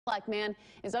Black man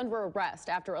is under arrest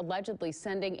after allegedly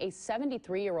sending a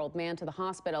 73-year-old man to the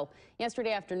hospital.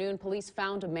 Yesterday afternoon, police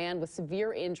found a man with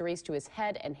severe injuries to his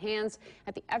head and hands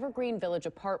at the Evergreen Village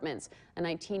Apartments. A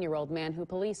 19-year-old man who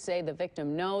police say the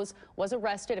victim knows was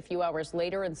arrested a few hours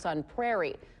later in Sun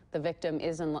Prairie. The victim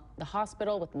is in the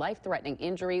hospital with life-threatening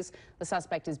injuries. The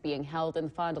suspect is being held in the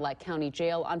Fond du Lac County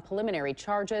Jail on preliminary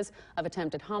charges of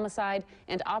attempted homicide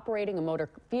and operating a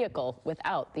motor vehicle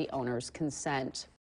without the owner's consent.